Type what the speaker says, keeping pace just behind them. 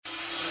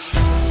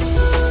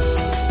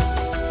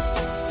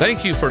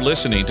Thank you for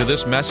listening to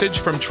this message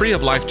from Tree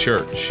of Life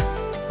Church.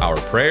 Our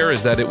prayer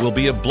is that it will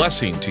be a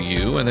blessing to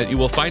you and that you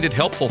will find it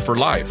helpful for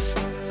life.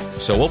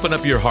 So open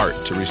up your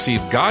heart to receive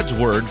God's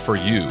word for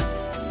you.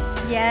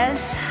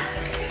 Yes,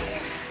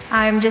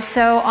 I'm just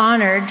so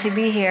honored to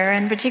be here,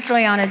 and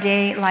particularly on a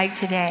day like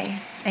today.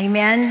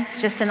 Amen.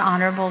 It's just an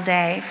honorable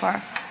day for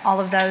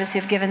all of those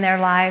who've given their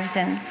lives,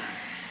 and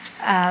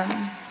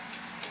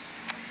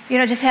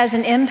just has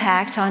an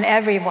impact on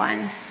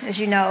everyone. As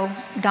you know,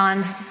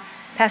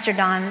 Pastor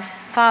Don's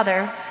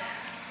father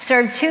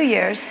served 2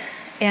 years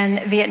in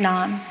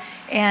Vietnam,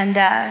 and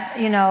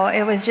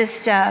it was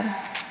just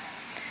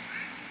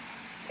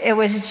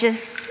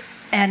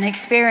an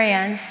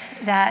experience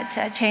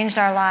that changed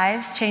our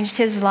lives, changed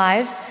his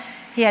life.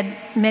 He had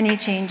many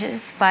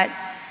changes, but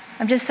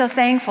I'm just so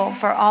thankful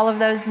for all of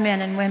those men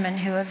and women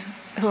who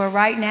are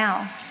right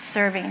now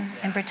serving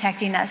and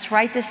protecting us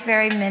right this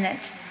very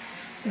minute.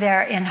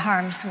 They're in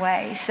harm's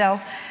way.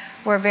 So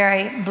we're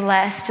very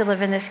blessed to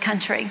live in this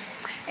country.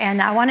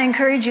 And I want to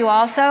encourage you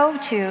also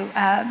to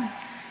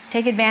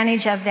take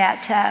advantage of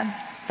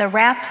the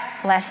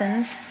rap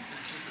lessons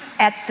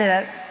at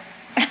the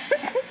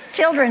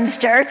children's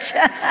church.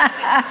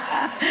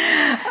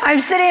 I'm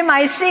sitting in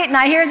my seat and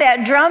I hear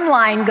that drum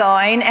line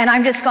going, and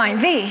I'm just going,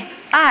 V-I-C-T-O-R-Y.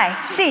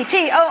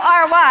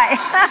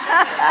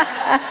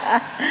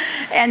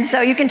 And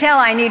so you can tell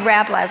I need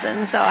rap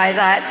lessons. So I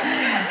thought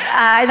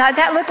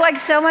that looked like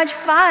so much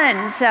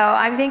fun. So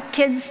I think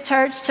kids'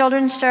 church,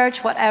 children's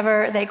church,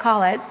 whatever they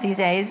call it these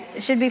days,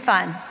 it should be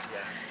fun.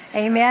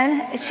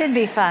 Amen? It should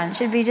be fun. It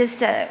should be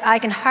just I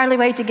can hardly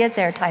wait to get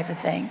there type of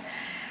thing.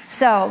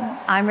 So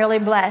I'm really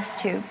blessed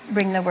to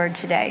bring the word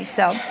today.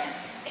 So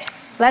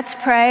let's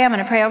pray. I'm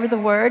going to pray over the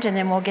word, and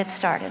then we'll get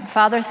started.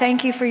 Father,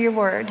 thank you for your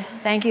word.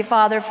 Thank you,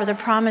 Father, for the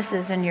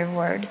promises in your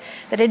word,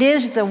 that it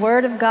is the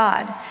word of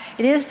God.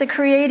 It is the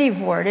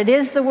creative word. It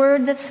is the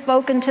word that's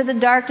spoken to the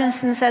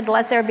darkness and said,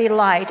 let there be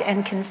light,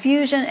 and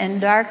confusion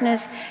and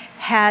darkness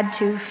had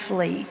to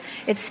flee.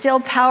 It's still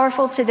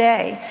powerful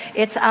today.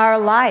 It's our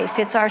life.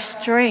 It's our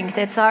strength.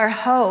 It's our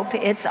hope.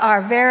 It's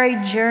our very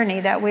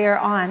journey that we are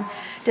on,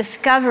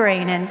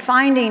 discovering and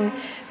finding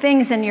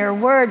things in your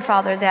word,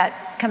 Father,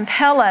 that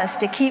compel us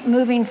to keep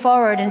moving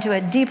forward into a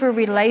deeper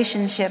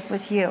relationship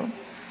with you.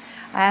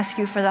 I ask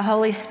you for the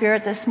Holy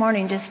Spirit this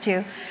morning just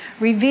to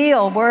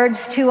reveal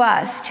words to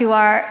us, to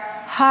our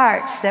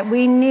hearts that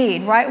we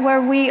need right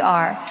where we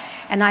are.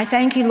 And I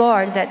thank you,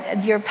 Lord,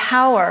 that your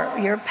power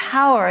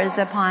is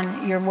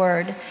upon your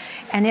word,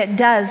 and it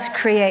does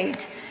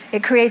create.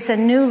 It creates a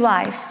new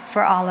life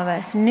for all of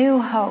us,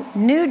 new hope,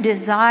 new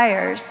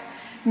desires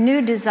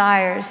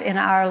in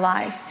our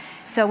life.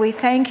 So we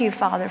thank you,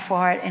 Father,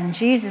 for it in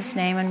Jesus'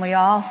 name, and we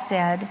all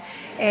said,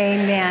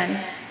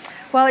 amen.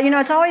 Well,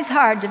 it's always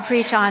hard to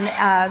preach on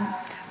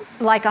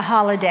like a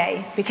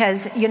holiday,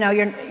 because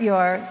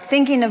you're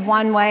thinking of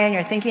one way and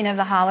you're thinking of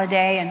the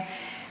holiday,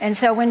 and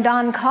so when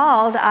Don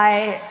called,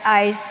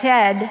 I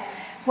said,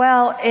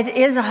 well, it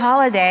is a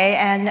holiday,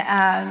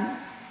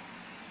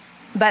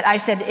 but I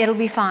said it'll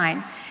be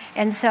fine,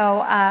 and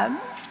so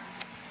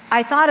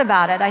I thought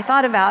about it. I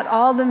thought about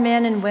all the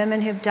men and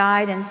women who've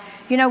died, and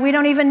we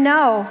don't even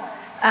know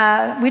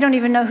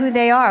who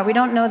they are. We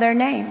don't know their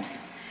names.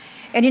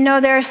 And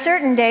there are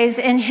certain days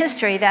in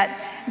history that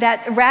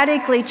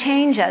radically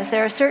change us.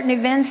 There are certain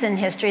events in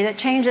history that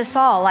change us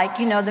all, like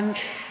the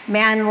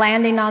man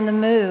landing on the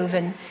move,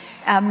 and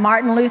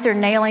Martin Luther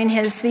nailing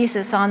his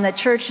thesis on the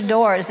church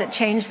doors that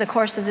changed the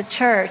course of the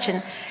church,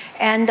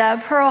 and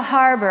Pearl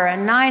Harbor,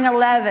 and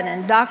 9/11,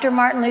 and Dr.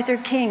 Martin Luther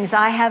King's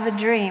I Have a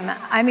Dream.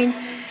 I mean,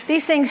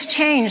 these things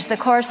change the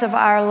course of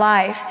our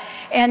life.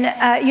 And,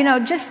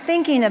 just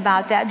thinking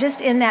about that,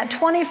 just in that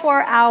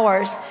 24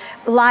 hours,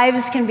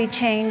 lives can be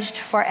changed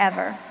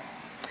forever.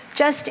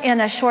 Just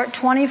in a short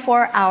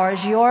 24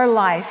 hours, your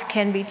life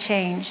can be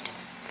changed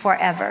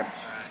forever.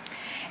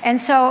 And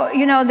so,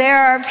 there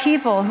are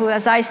people who,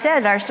 as I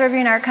said, are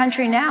serving our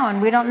country now, and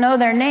we don't know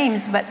their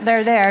names, but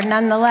they're there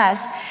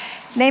nonetheless.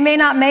 They may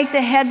not make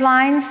the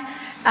headlines.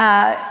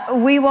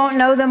 We won't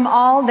know them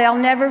all. They'll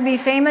never be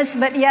famous,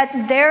 but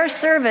yet their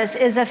service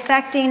is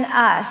affecting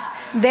us.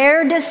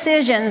 Their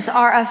decisions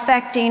are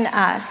affecting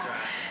us.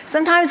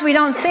 Sometimes we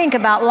don't think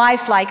about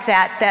life like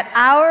that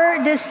our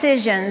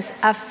decisions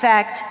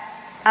affect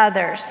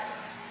others.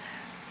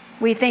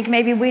 We think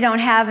maybe we don't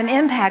have an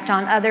impact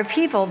on other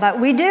people, but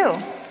we do.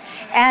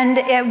 And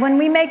when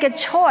we make a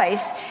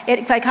choice,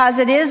 because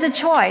it is a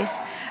choice,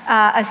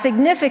 a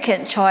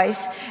significant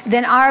choice,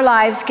 then our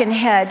lives can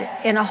head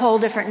in a whole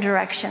different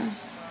direction.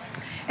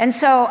 And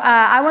so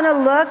I want to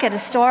look at a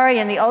story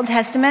in the Old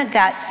Testament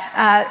that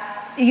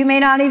you may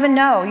not even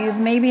know. You've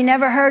maybe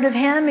never heard of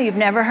him, you've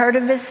never heard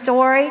of his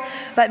story,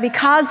 but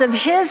because of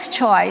his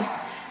choice,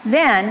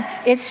 then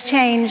it's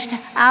changed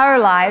our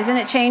lives, and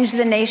it changed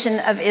the nation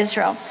of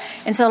Israel.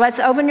 And so let's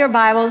open your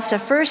Bibles to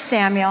 1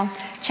 Samuel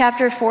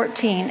chapter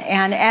 14.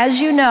 And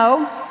as you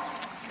know,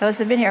 those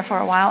who have been here for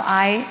a while,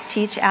 I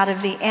teach out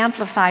of the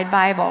Amplified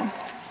Bible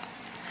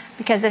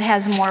because it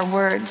has more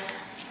words.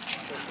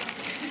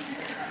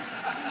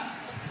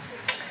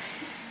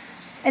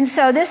 And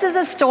so this is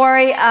a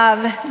story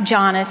of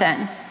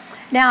Jonathan.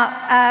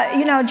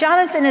 Now,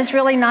 Jonathan is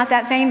really not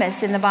that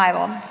famous in the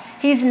Bible.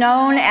 He's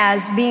known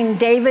as being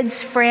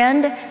David's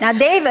friend. Now,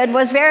 David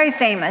was very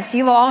famous.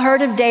 You've all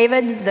heard of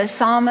David, the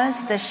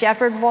psalmist, the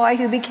shepherd boy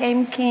who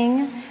became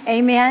king.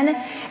 Amen.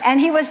 And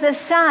he was the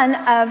son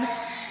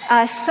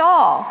of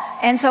Saul.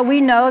 And so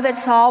we know that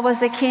Saul was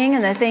the king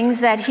and the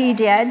things that he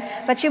did.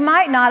 But you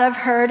might not have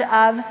heard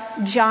of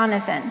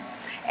Jonathan.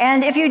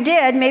 And if you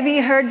did, maybe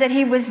you heard that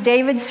he was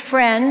David's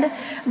friend,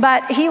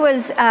 but he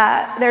was,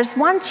 there's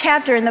one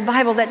chapter in the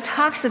Bible that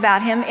talks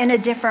about him in a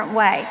different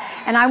way.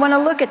 And I want to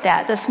look at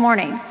that this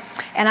morning.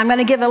 And I'm going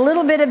to give a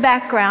little bit of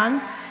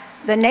background.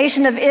 The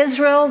nation of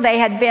Israel, they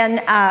had been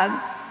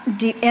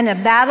in a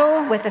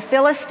battle with the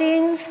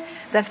Philistines.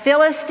 The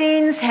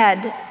Philistines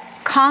had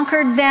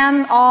conquered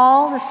them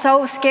all,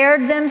 so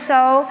scared them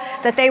so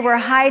that they were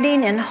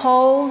hiding in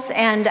holes.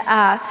 And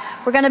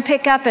we're going to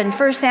pick up in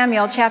 1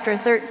 Samuel chapter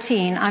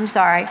 13,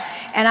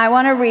 and I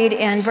want to read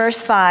in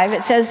verse 5.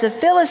 It says, the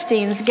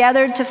Philistines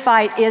gathered to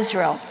fight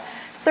Israel,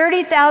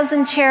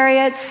 30,000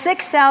 chariots,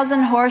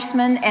 6,000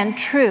 horsemen, and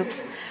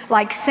troops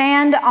like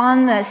sand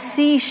on the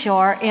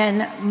seashore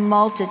in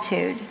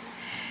multitude.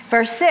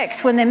 Verse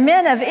 6, when the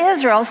men of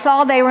Israel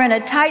saw they were in a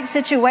tight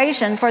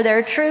situation, for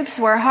their troops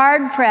were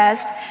hard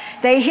pressed,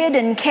 they hid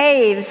in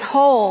caves,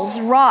 holes,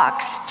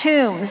 rocks,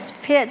 tombs,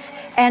 pits,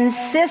 and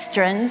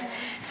cisterns.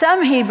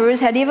 Some Hebrews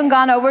had even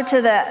gone over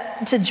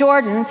to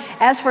Jordan.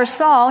 As for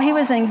Saul, he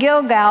was in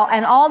Gilgal,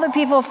 and all the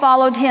people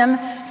followed him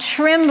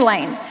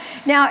trembling.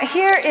 Now,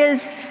 here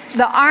is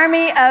the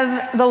army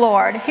of the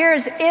Lord.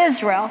 Here's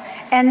Israel,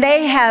 and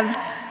they have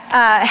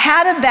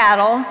had a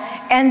battle,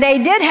 and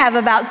they did have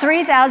about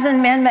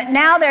 3,000 men, but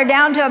now they're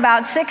down to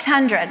about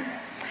 600.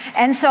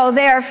 And so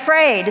they're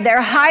afraid.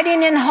 They're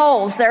hiding in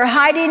holes. They're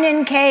hiding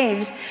in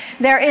caves.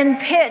 They're in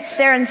pits.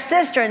 They're in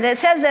cisterns. It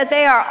says that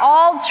they are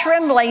all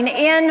trembling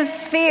in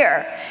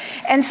fear.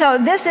 And so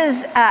this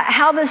is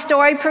how the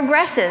story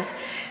progresses.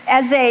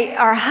 As they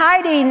are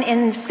hiding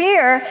in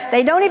fear,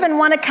 they don't even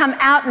want to come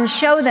out and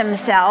show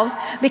themselves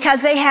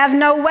because they have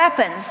no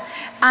weapons.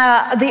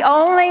 The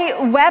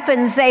only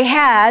weapons they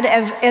had,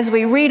 as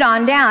we read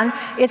on down,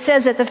 it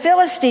says that the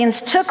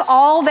Philistines took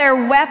all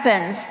their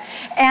weapons.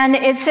 And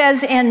it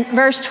says in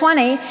verse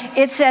 20,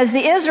 it says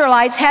the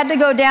Israelites had to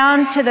go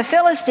down to the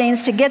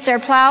Philistines to get their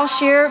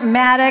plowshare,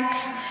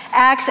 mattocks,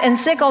 axe, and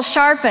sickle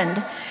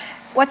sharpened.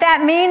 What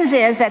that means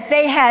is that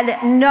they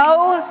had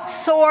no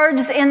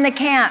swords in the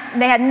camp.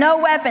 They had no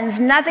weapons,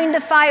 nothing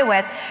to fight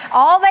with.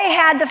 All they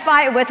had to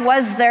fight with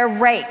was their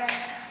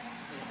rakes.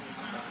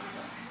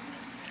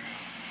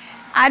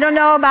 I don't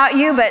know about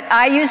you, but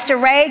I used to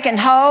rake and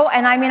hoe,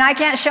 and I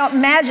can't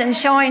imagine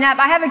showing up.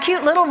 I have a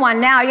cute little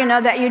one now,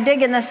 that you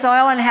dig in the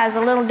soil and it has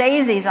the little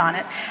daisies on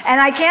it.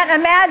 And I can't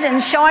imagine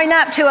showing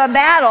up to a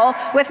battle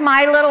with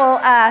my little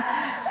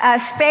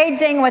spade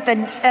thing with the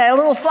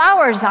little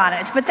flowers on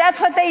it. But that's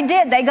what they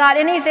did. They got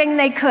anything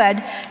they could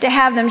to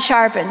have them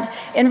sharpened.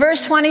 In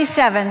verse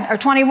 27 or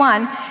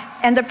 21,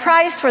 and the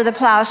price for the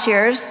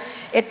plowshares,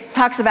 it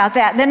talks about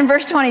that. Then in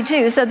verse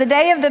 22, so the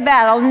day of the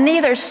battle,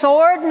 neither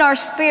sword nor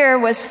spear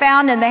was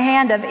found in the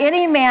hand of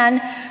any man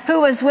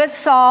who was with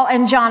Saul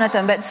and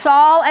Jonathan, but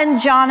Saul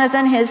and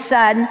Jonathan, his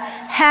son,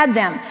 had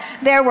them.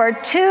 There were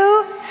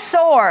 2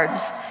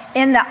 swords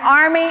in the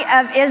army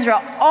of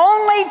Israel,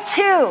 only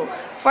 2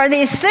 for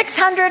these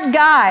 600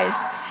 guys.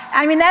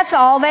 That's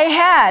all they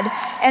had.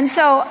 And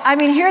so,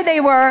 here they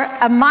were,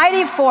 a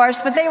mighty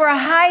force, but they were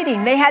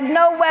hiding. They had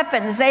no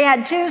weapons. They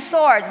had 2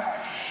 swords.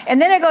 And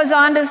then it goes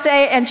on to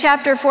say in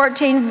chapter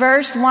 14,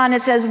 verse 1,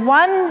 it says,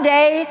 one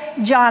day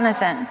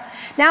Jonathan.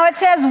 Now it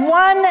says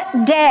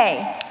one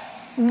day.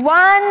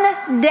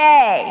 One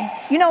day.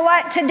 You know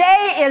what?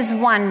 Today is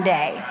one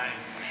day.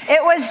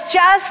 It was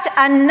just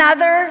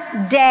another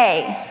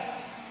day.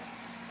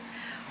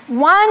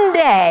 One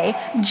day,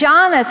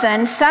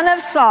 Jonathan, son of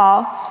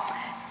Saul,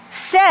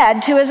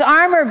 said to his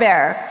armor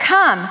bearer,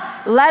 come,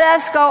 let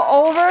us go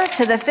over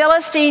to the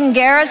Philistine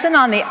garrison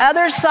on the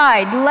other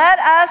side. Let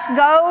us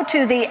go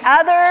to the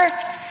other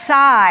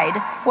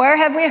side. Where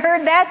have we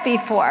heard that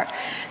before?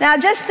 Now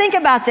just think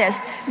about this.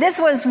 This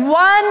was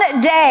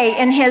one day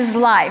in his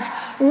life.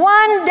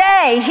 One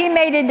day he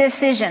made a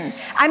decision.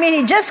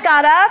 He just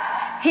got up.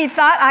 He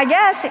thought, I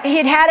guess,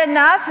 he'd had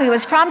enough. He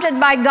was prompted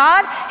by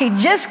God. He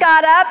just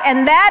got up,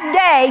 and that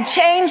day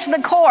changed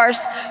the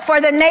course for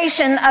the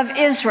nation of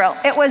Israel.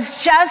 It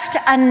was just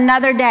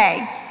another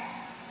day.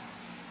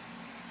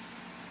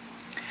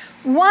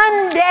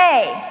 One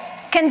day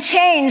can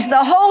change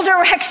the whole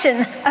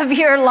direction of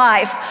your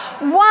life.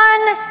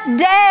 One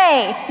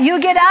day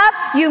you get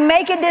up, you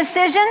make a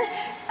decision.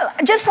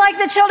 Just like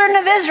the children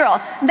of Israel,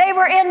 they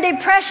were in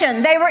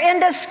depression, they were in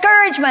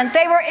discouragement,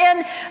 they were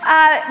in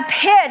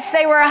pits,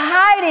 they were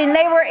hiding,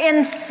 they were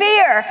in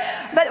fear.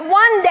 But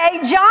one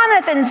day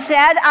Jonathan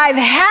said, I've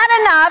had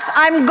enough,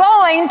 I'm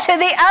going to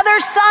the other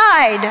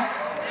side.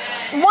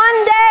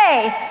 One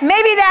day,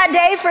 maybe that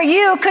day for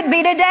you could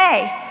be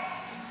today.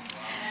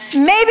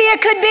 Maybe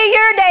it could be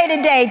your day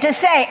today to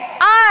say,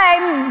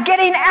 I'm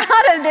getting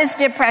out of this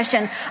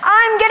depression.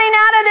 I'm getting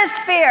out of this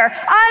fear.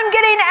 I'm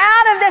getting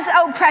out of this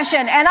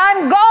oppression, and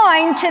I'm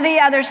going to the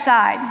other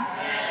side.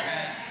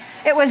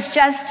 It was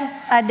just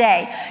a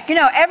day. You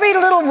know, every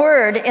little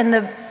word in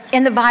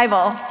the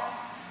Bible,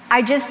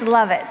 I just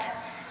love it.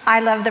 I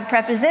love the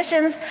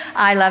prepositions.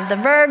 I love the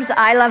verbs.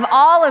 I love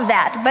all of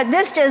that. But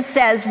this just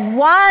says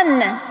one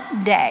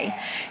day.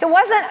 It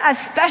wasn't a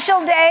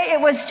special day.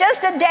 It was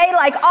just a day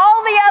like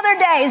all the other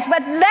days. But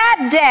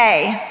that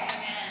day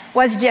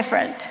was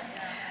different.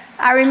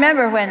 I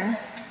remember when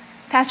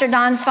Pastor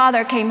Don's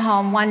father came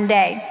home one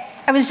day.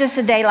 It was just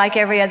a day like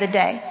every other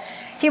day.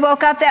 He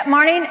woke up that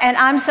morning, and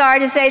I'm sorry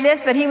to say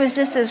this, but he was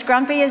just as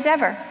grumpy as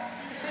ever.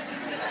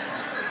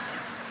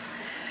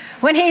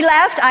 When he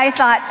left, I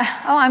thought,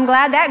 oh, I'm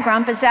glad that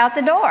grump is out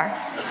the door.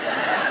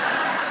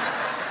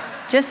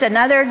 Just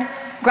another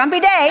grumpy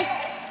day.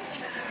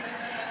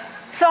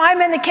 So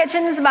I'm in the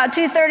kitchen, it's about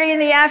 2:30 in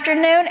the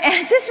afternoon,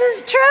 and this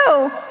is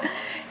true.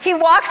 He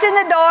walks in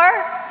the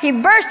door, he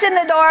burst in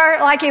the door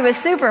like he was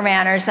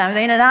Superman or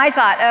something, and I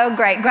thought, oh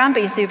great,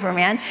 grumpy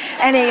Superman.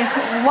 And he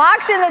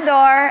walks in the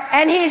door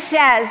and he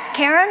says,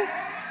 Karen,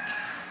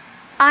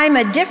 I'm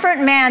a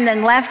different man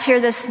than left here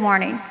this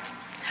morning.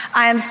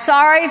 I am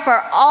sorry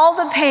for all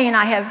the pain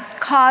I have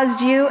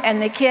caused you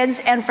and the kids,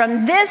 and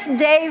from this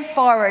day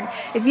forward,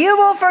 if you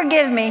will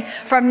forgive me,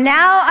 from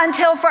now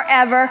until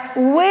forever,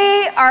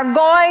 we are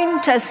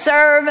going to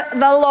serve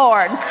the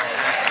Lord.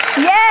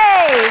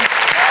 Yay!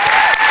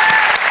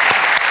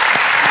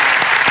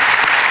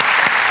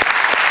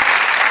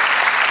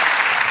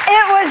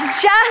 It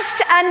was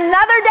just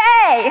another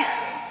day.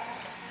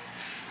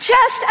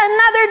 Just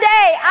another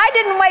day. I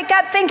didn't wake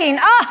up thinking,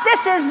 oh,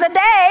 this is the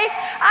day.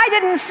 I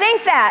didn't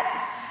think that.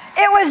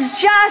 It was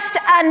just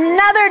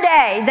another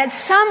day that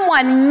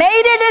someone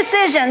made a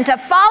decision to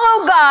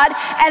follow God,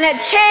 and it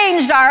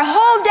changed our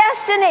whole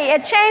destiny.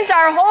 It changed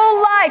our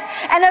whole life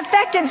and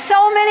affected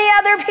so many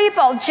other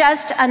people.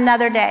 Just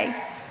another day.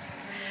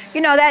 You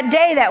know, that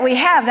day that we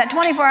have, that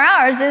 24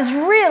 hours, is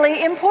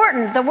really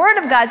important. The Word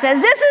of God says,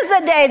 this is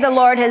the day the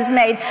Lord has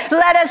made.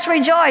 Let us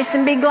rejoice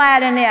and be glad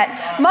in it.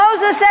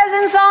 Moses says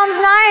in Psalms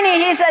 90,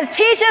 he says,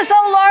 teach us,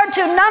 O Lord,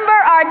 to number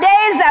our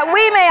days that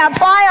we may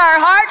apply our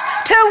heart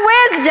to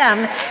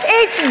wisdom.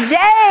 Each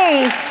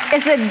day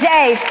is a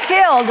day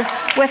filled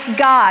with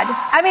God.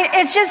 I mean,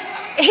 it's just,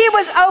 he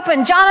was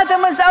open.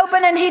 Jonathan was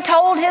open, and he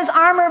told his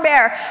armor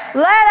bearer,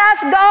 let us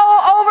go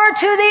over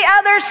to the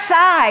other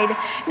side.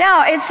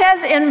 Now, it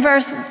says in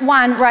verse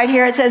 1 right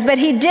here, it says, but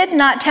he did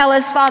not tell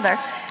his father.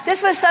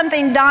 This was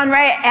something Don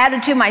Ray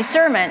added to my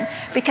sermon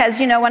because,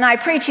 you know, when I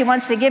preach, he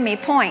wants to give me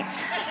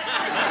points.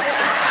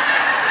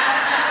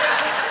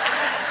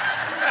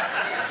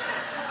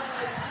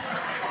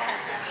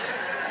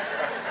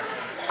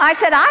 I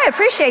said, I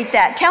appreciate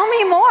that. Tell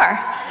me more.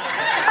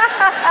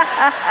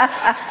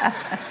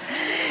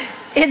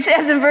 It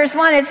says in verse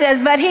 1, it says,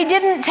 but he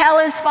didn't tell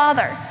his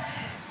father.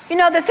 You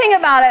know, the thing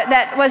about it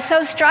that was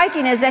so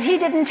striking is that he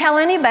didn't tell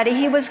anybody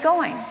he was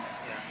going.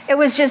 It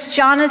was just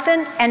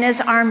Jonathan and his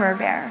armor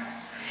bearer.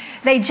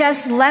 They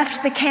just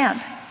left the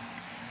camp.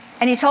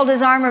 And he told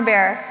his armor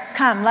bearer,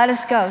 come, let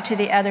us go to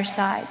the other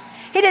side.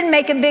 He didn't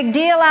make a big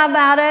deal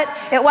about it.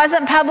 It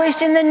wasn't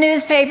published in the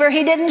newspaper.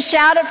 He didn't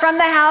shout it from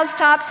the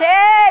housetops,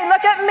 hey,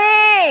 look at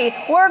me.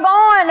 We're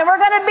going and we're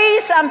going to be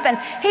something.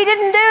 He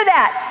didn't do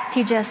that.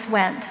 He just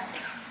went.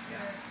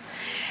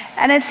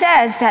 And it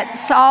says that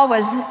Saul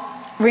was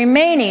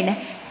remaining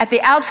at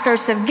the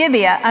outskirts of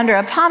Gibeah under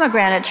a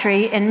pomegranate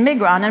tree in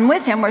Migron, and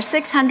with him were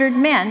 600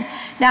 men.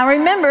 Now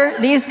remember,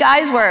 these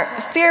guys were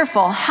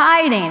fearful,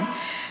 hiding.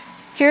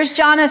 Here's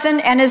Jonathan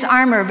and his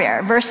armor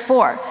bearer. Verse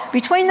 4,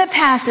 between the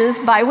passes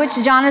by which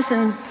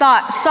Jonathan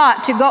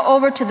sought to go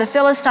over to the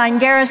Philistine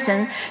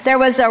garrison, there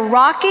was a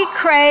rocky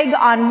crag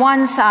on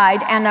one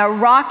side and a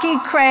rocky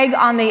crag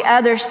on the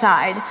other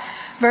side.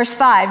 Verse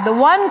 5, the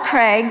one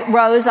crag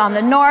rose on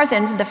the north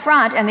and the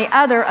front, and the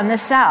other on the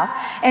south.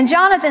 And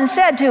Jonathan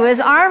said to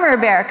his armor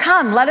bearer,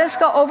 come, let us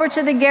go over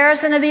to the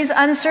garrison of these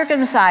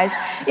uncircumcised.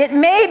 It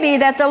may be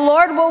that the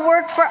Lord will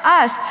work for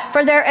us,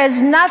 for there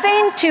is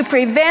nothing to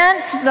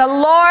prevent the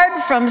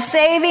Lord from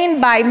saving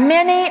by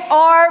many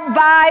or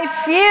by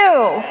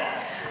few.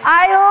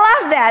 I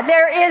love that.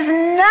 There is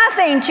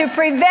nothing to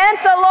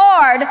prevent the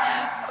Lord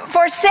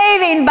for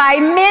saving by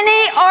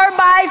many or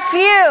by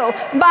few,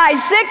 by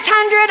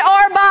 600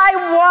 or by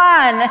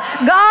one.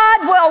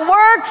 God will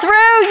work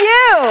through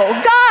you.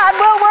 God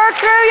will work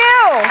through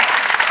you.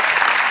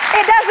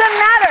 It doesn't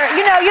matter.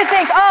 You know, you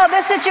think, oh,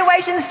 this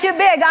situation's too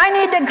big. I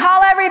need to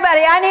call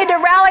everybody. I need to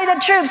rally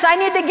the troops. I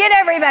need to get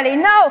everybody.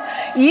 No,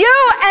 you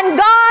and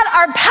God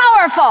are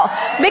powerful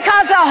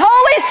because the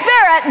Holy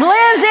Spirit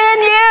lives in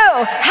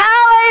you.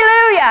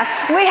 Hallelujah.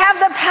 We have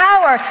the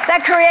power,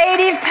 that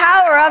creative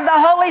power of the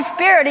Holy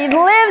Spirit. He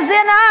lives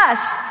in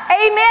us.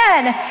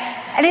 Amen.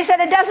 And he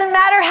said, it doesn't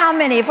matter how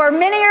many, for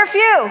many or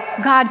few,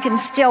 God can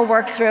still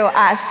work through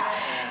us.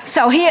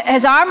 So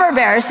his armor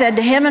bearer said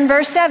to him in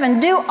verse 7,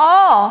 do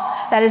all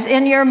that is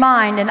in your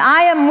mind, and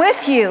I am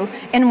with you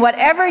in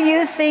whatever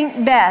you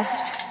think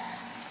best.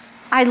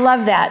 I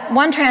love that.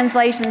 One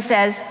translation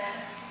says,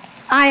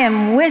 I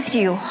am with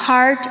you,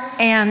 heart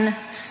and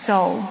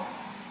soul.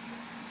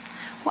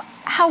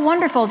 How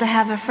wonderful to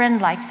have a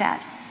friend like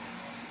that.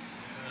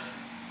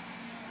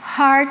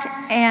 Heart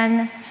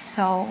and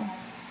soul.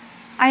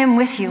 I am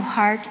with you,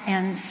 heart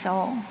and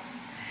soul.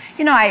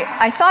 You know,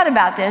 I thought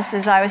about this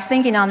as I was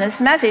thinking on this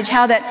message,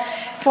 how that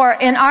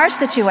in our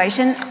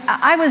situation,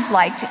 I was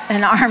like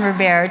an armor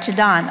bearer to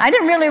Don. I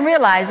didn't really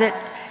realize it,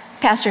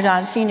 Pastor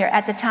Don Sr.,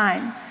 at the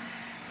time.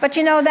 But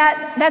you know,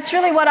 that's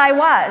really what I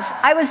was.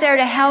 I was there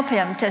to help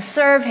him, to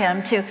serve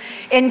him, to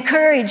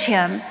encourage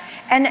him.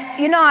 And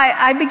you know,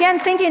 I began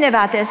thinking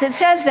about this. It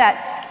says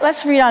that,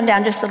 let's read on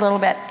down just a little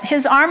bit.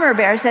 His armor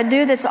bearer said,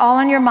 do that's all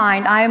on your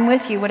mind. I am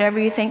with you, whatever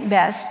you think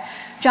best.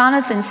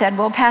 Jonathan said,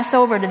 we'll pass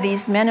over to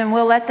these men and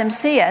we'll let them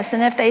see us.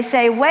 And if they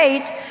say,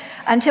 wait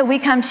until we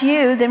come to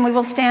you, then we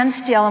will stand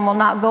still and will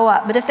not go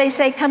up. But if they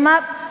say, come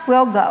up,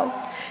 we'll go.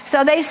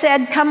 So they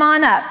said, come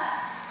on up.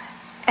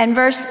 And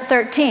verse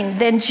 13,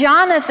 then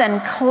Jonathan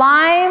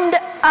climbed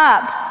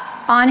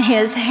up on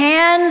his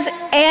hands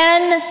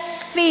and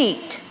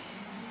feet.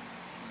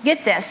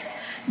 Get this.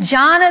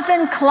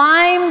 Jonathan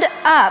climbed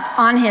up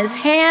on his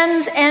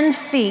hands and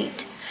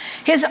feet,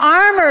 his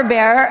armor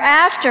bearer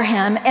after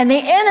him, and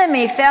the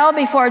enemy fell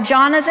before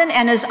Jonathan,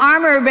 and his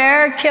armor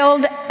bearer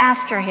killed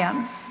after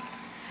him.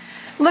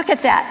 Look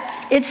at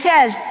that. It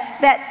says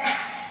that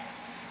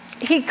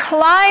he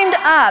climbed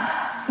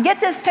up.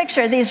 Get this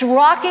picture, these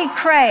rocky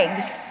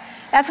crags.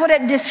 That's what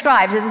it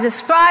describes. It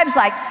describes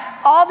like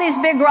all these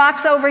big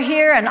rocks over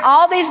here and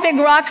all these big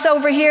rocks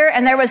over here,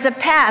 and there was a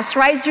pass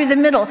right through the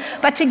middle.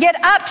 But to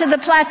get up to the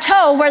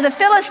plateau where the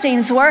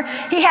Philistines were,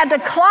 he had to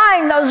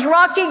climb those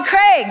rocky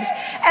crags.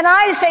 And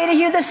I say to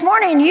you this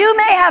morning, you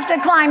may have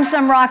to climb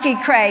some rocky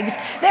crags.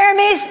 There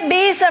may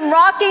be some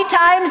rocky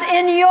times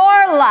in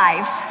your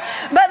life.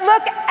 But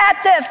look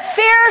at the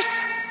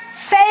fierce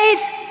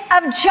faith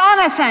of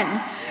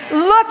Jonathan.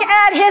 Look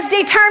at his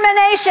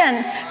determination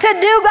to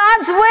do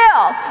God's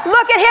will.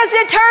 Look at his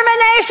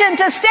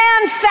determination to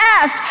stand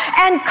fast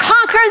and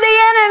conquer the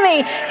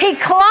enemy. He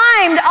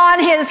climbed on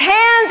his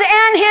hands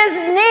and his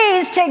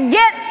knees to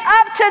get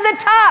up to the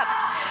top.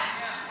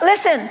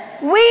 Listen,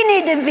 we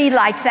need to be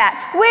like that.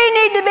 We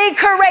need to be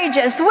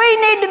courageous. We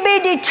need to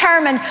be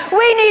determined.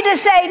 We need to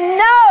say,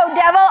 no,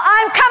 devil,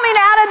 I'm coming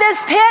out of this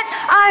pit.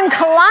 I'm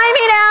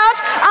climbing out.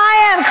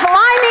 I am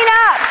climbing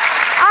up.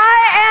 I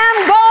am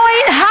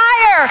going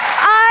higher.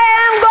 I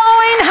am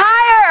going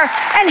higher.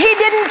 And he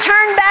didn't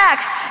turn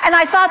back. And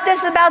I thought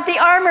this about the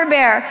armor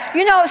bearer.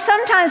 You know,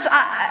 sometimes,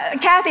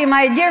 Kathy,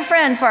 my dear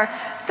friend for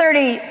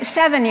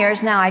 37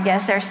 years now, I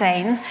guess they're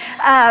saying,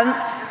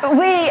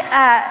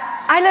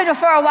 I lived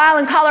for a while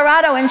in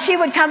Colorado, and she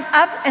would come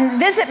up and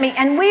visit me,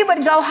 and we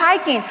would go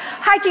hiking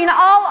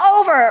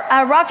all over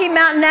Rocky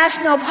Mountain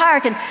National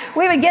Park, and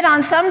we would get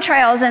on some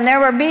trails, and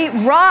there would be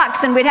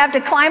rocks, and we'd have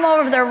to climb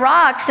over the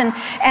rocks, and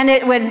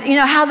it would, you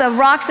know how the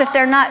rocks, if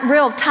they're not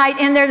real tight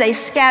in there, they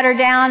scatter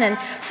down and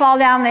fall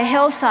down the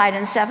hillside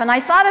and stuff. And I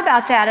thought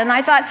about that, and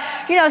I thought,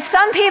 you know,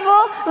 some people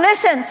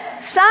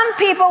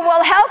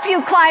will help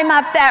you climb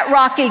up that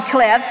rocky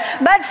cliff,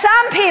 but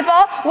some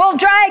people will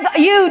drag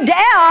you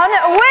down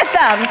with them.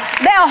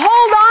 They'll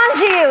hold on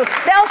to you.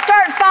 They'll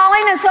start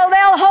falling, and so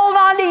they'll hold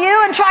on to you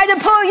and try to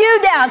pull you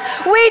down.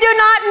 We do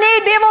not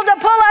need people to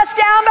pull us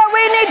down, but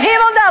we need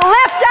people to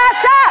lift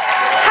us up.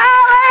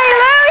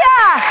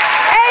 Hallelujah!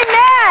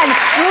 Amen.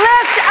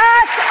 Lift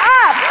us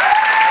up.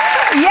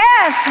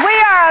 Yes, we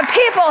are a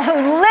people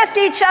who lift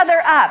each other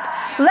up.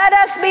 Let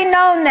us be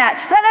known that.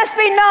 Let us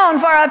be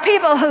known for a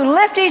people who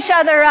lift each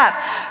other up,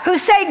 who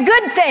say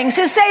good things,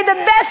 who say the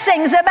best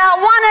things about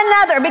one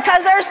another,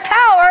 because there's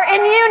power in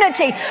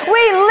unity.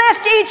 We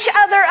lift each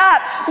other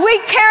up. We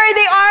carry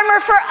the armor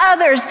for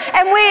others,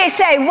 and we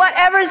say,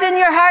 whatever's in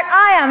your heart,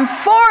 I am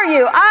for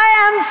you. I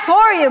am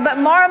for you.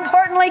 But more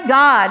importantly,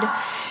 God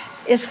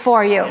is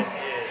for you.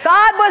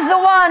 God was the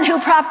one who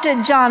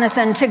prompted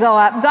Jonathan to go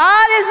up.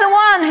 God is the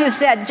one who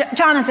said,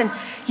 Jonathan,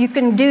 you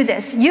can do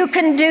this. You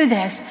can do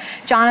this.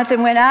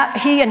 Jonathan went up,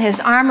 he and his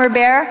armor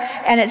bearer,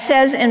 and it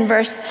says in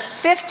verse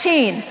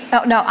 15,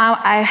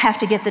 I have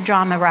to get the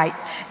drama right.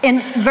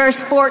 In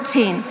verse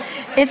 14,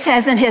 it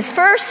says, in his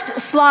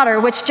first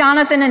slaughter, which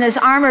Jonathan and his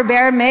armor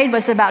bearer made,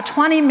 was about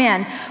 20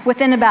 men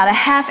within about a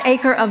half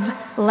acre of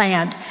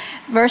land.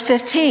 Verse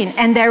 15,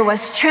 and there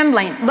was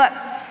trembling. Look,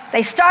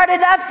 they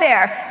started up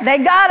there.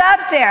 They got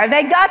up there.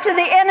 They got to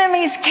the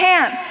enemy's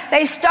camp.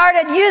 They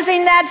started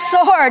using that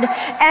sword.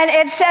 And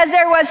it says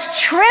there was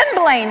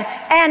trembling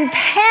and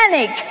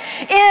panic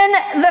in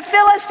the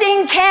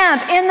Philistine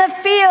camp, in the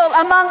field,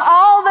 among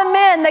all the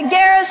men. The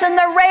garrison,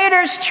 the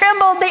raiders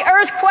trembled, the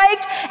earth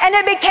quaked, and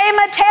it became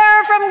a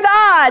terror from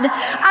God.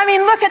 I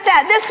mean, look at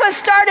that. This was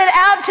started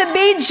out to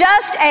be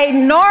just a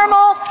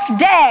normal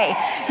day.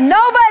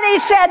 Nobody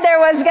said there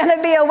was going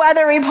to be a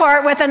weather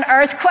report with an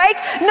earthquake.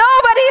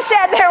 Nobody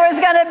said there was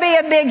going to be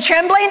a big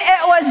trembling.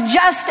 It was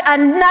just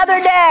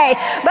another day.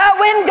 But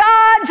when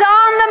God's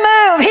on the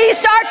move, he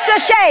starts to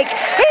shake.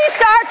 He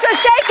starts a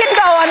shaking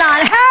going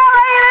on.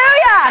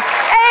 Hallelujah.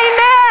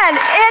 Amen.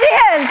 It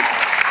is.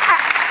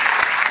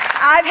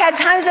 I've had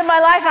times in my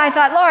life I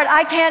thought, Lord,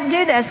 I can't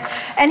do this.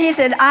 And he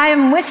said, I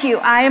am with you.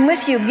 I am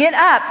with you. Get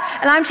up.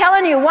 And I'm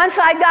telling you, once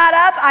I got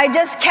up, I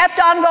just kept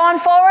on going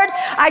forward.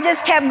 I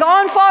just kept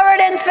going forward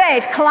in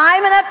faith,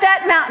 climbing up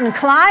that mountain,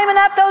 climbing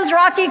up those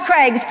rocky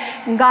crags.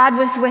 And God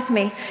was with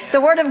me. The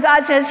Word of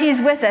God says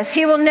he's with us.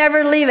 He will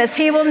never leave us.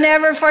 He will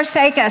never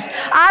forsake us.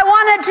 I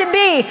wanted to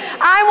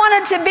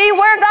be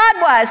where God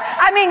was.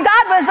 I mean,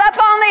 God was up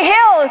on the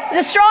hill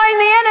destroying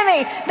the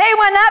enemy. They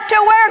went up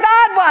to where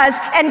God was,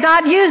 and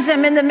God used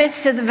them in the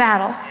midst of the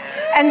battle.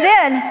 And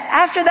then,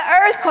 after the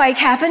earthquake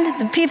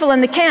happened, the people in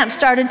the camp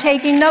started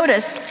taking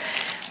notice.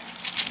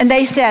 And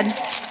they said,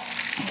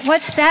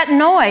 what's that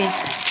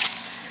noise?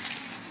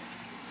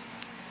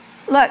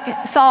 Look,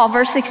 Saul,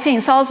 verse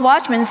 16, Saul's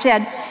watchman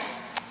said,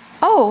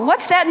 oh,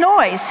 what's that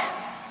noise?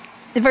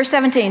 Verse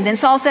 17, then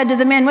Saul said to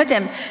the men with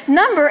him,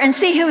 number and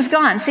see who's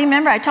gone. See,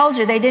 remember, I told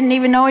you they didn't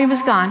even know he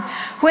was gone.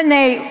 When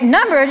they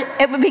numbered,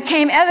 it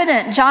became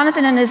evident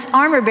Jonathan and his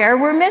armor bearer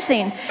were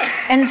missing.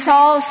 And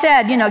Saul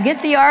said,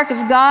 get the ark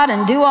of God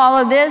and do all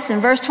of this.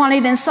 And verse 20,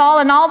 then Saul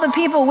and all the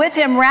people with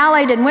him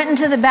rallied and went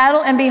into the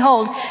battle. And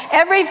behold,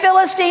 every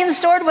Philistine's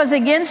sword was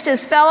against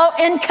his fellow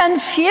in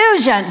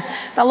confusion.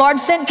 The Lord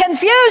sent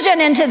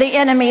confusion into the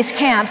enemy's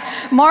camp.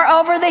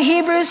 Moreover, the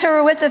Hebrews who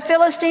were with the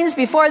Philistines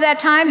before that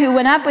time, who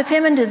went up with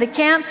him into the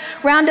camp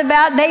round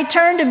about, they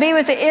turned to be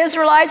with the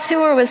Israelites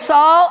who were with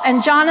Saul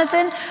and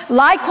Jonathan.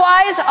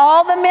 Likewise,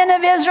 all the men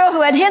of Israel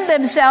who had hid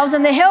themselves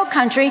in the hill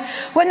country,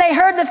 when they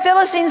heard the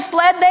Philistines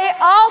fled, they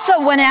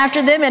also went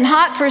after them in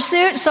hot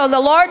pursuit. So the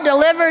Lord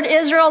delivered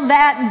Israel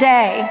that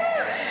day.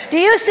 Do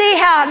you see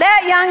how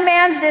that young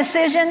man's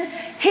decision,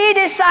 he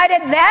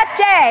decided that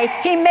day,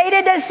 he made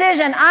a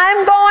decision,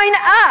 I'm going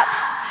up.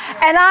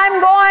 And I'm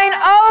going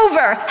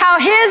over. How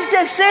his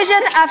decision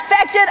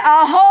affected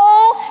a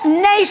whole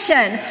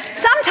nation.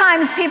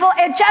 Sometimes, people,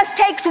 it just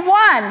takes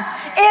one.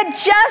 It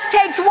just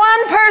takes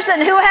one person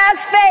who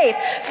has faith.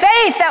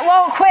 Faith that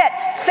won't quit.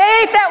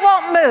 Faith that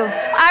won't move.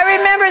 I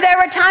remember there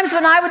were times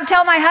when I would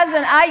tell my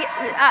husband,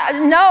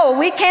 no,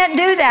 we can't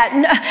do that.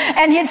 No.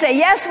 And he'd say,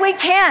 yes, we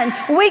can.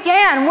 We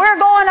can. We're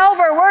going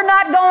over. We're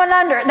not going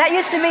under. That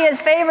used to be his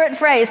favorite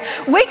phrase.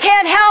 We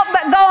can't help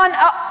but going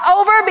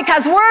over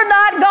because we're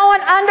not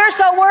going under,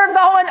 so we're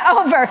going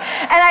over.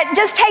 And it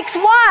just takes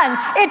one.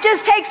 It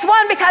just takes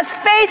one, because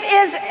faith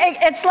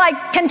it's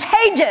like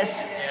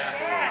contagious.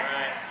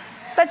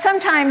 But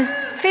sometimes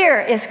fear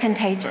is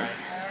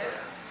contagious.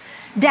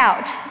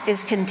 Doubt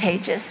is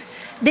contagious.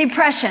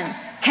 Depression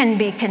can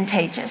be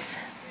contagious.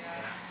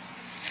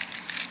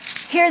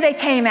 Here they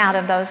came out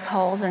of those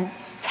holes and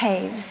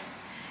caves.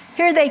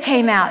 Here they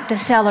came out to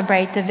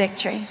celebrate the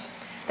victory.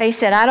 They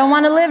said, I don't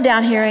want to live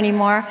down here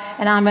anymore,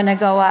 and I'm going to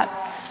go up.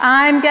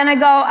 I'm going to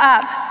go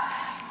up.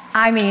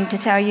 I mean, to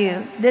tell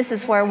you, this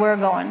is where we're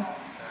going.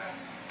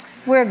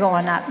 We're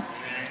going up.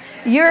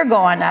 You're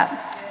going up.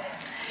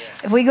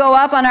 If we go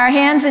up on our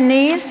hands and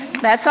knees,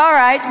 that's all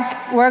right.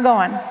 We're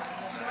going.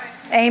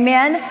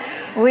 Amen.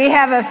 We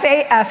have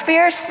a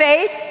fierce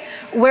faith.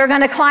 We're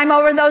going to climb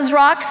over those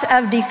rocks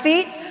of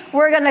defeat.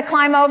 We're going to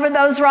climb over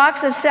those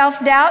rocks of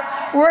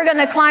self-doubt. We're going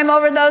to climb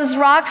over those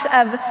rocks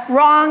of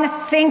wrong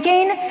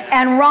thinking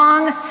and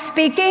wrong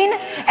speaking.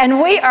 And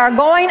we are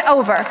going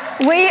over.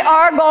 We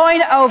are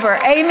going over.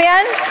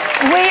 Amen?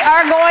 We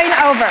are going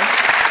over.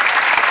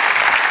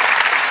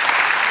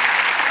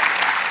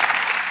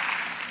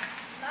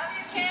 Love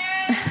you,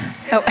 Karen.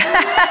 Oh.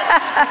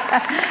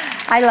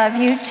 I love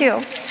you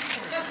too.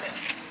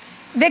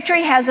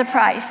 Victory has a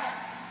price.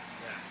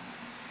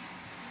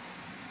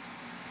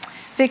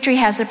 Victory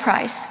has a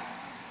price.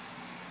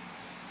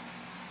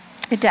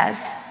 It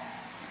does.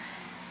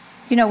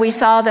 We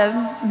saw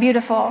the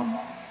beautiful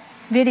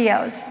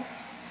videos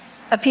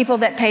of people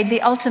that paid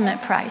the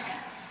ultimate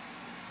price.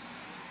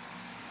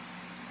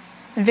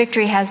 And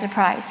victory has a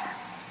price.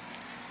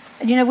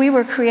 And we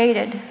were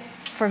created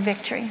for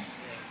victory.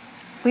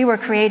 We were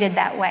created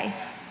that way.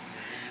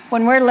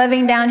 When we're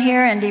living down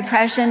here in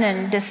depression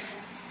and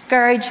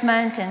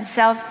discouragement and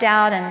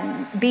self-doubt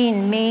and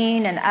being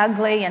mean and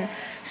ugly and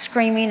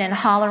screaming and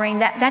hollering,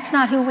 that's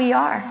not who we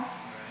are.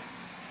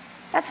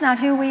 That's not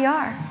who we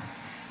are.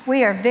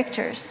 We are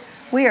victors.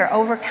 We are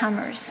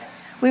overcomers.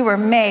 We were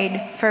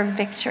made for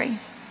victory.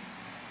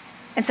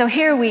 And so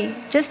here we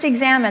just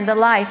examined the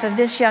life of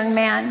this young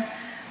man,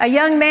 a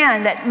young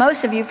man that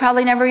most of you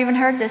probably never even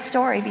heard this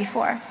story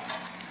before.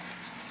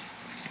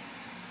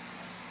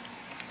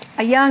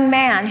 A young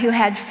man who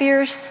had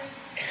fierce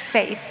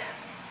faith,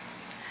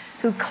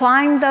 who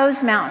climbed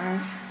those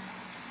mountains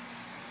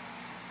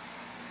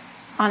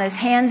on his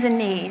hands and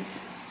knees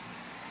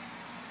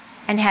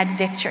and had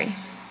victory.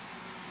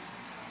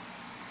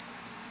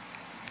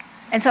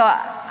 And so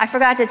I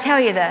forgot to tell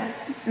you the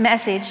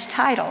message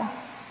title.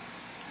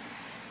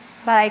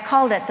 but I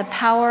called it the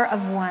power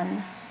of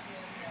one.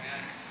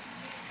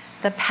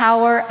 The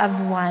power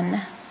of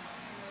one.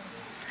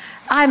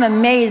 I'm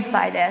amazed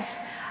by this.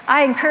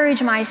 I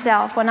encourage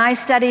myself when I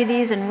study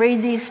these and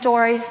read these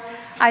stories.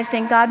 I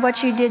think, God,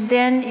 what you did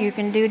then, you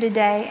can do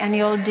today, and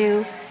you'll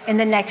do in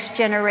the next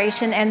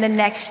generation and the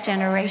next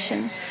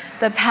generation.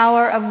 The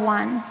power of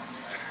one.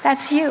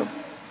 That's you.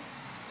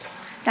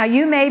 Now,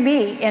 you may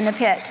be in a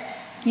pit.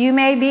 You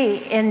may be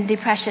in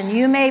depression.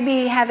 You may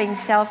be having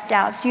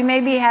self-doubts. You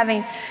may be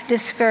having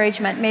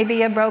discouragement,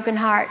 maybe a broken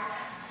heart,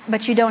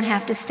 but you don't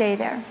have to stay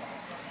there.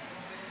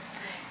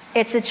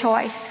 It's a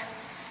choice.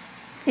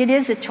 It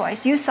is a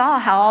choice. You saw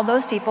how all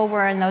those people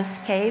were in those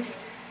caves,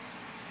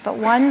 but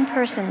one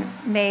person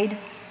made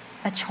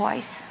a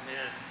choice.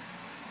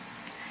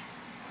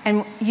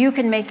 And you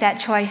can make that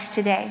choice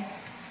today.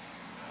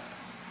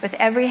 With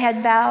every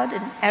head bowed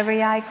and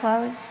every eye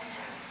closed,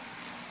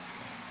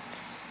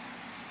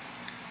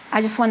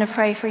 I just want to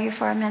pray for you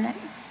for a minute.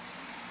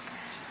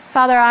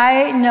 Father,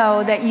 I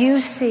know that you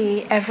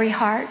see every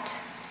heart.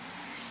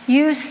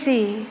 You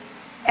see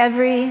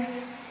every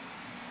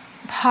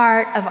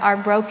part of our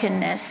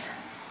brokenness.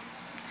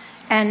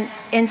 And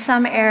in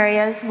some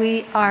areas,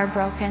 we are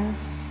broken.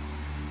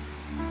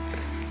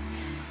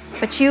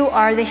 But you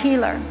are the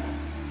healer.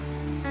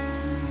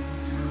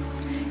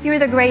 You are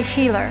the great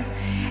healer.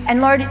 And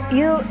Lord,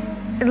 you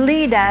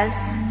lead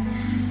us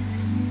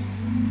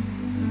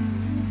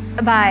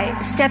by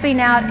stepping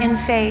out in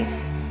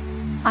faith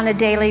on a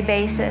daily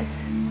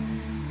basis.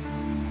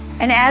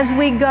 And as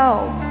we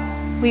go,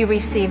 we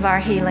receive our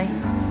healing.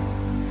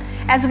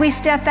 As we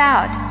step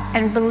out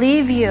and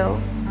believe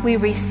you, we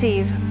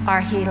receive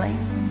our healing.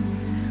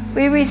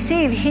 We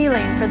receive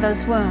healing for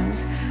those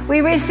wounds.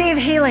 We receive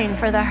healing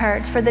for the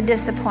hurts, for the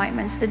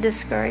disappointments, the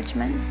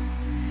discouragements.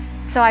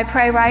 So I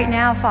pray right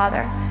now,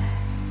 Father,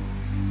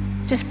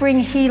 just bring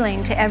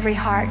healing to every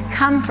heart,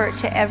 comfort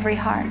to every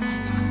heart,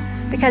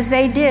 because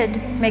they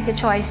did make a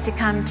choice to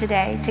come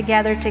today, to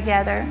gather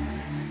together,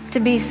 to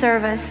be in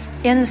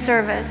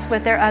service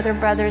with their other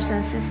brothers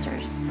and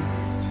sisters.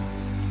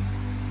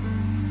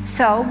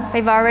 So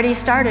they've already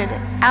started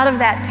out of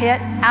that pit,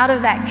 out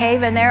of that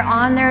cave, and they're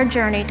on their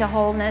journey to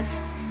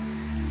wholeness.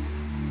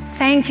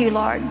 Thank you,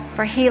 Lord,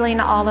 for healing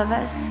all of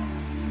us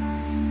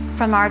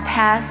from our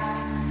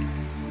past,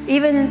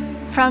 even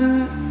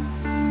from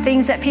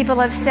things that people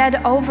have said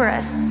over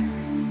us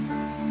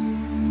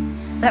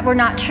that were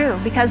not true,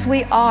 because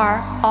we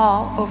are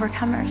all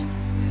overcomers.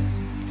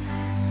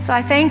 So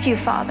I thank you,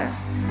 Father,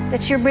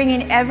 that you're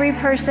bringing every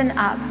person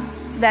up,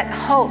 that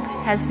hope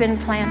has been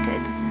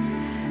planted.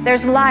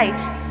 There's light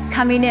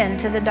coming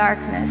into the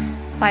darkness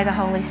by the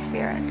Holy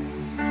Spirit.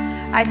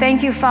 I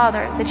thank you,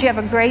 Father, that you have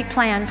a great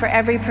plan for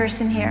every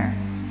person here.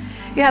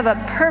 You have a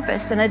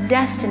purpose and a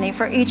destiny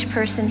for each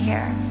person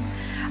here.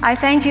 I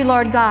thank you,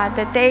 Lord God,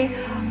 that they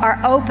are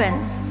open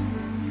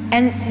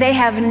and they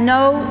have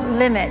no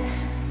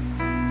limits.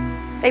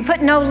 They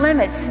put no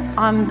limits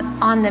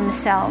on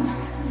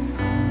themselves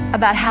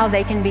about how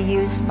they can be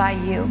used by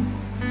you.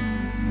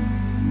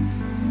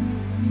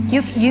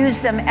 You use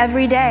them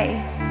every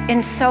day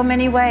in so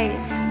many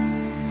ways.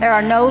 There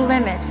are no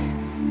limits.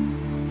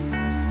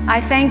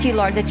 I thank you,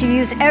 Lord, that you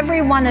use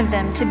every one of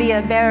them to be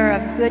a bearer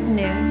of good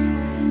news,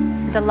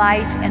 the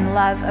light and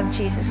love of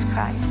Jesus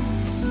Christ.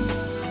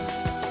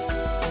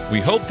 We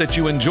hope that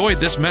you enjoyed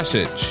this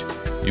message.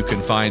 You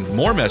can find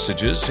more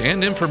messages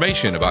and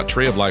information about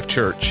Tree of Life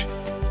Church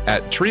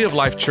at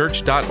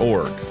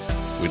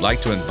treeoflifechurch.org. We'd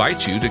like to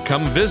invite you to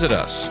come visit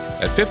us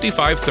at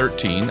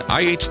 5513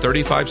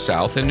 IH35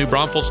 South in New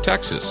Braunfels,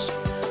 Texas.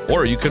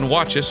 Or you can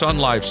watch us on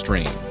live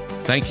stream.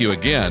 Thank you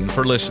again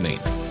for listening.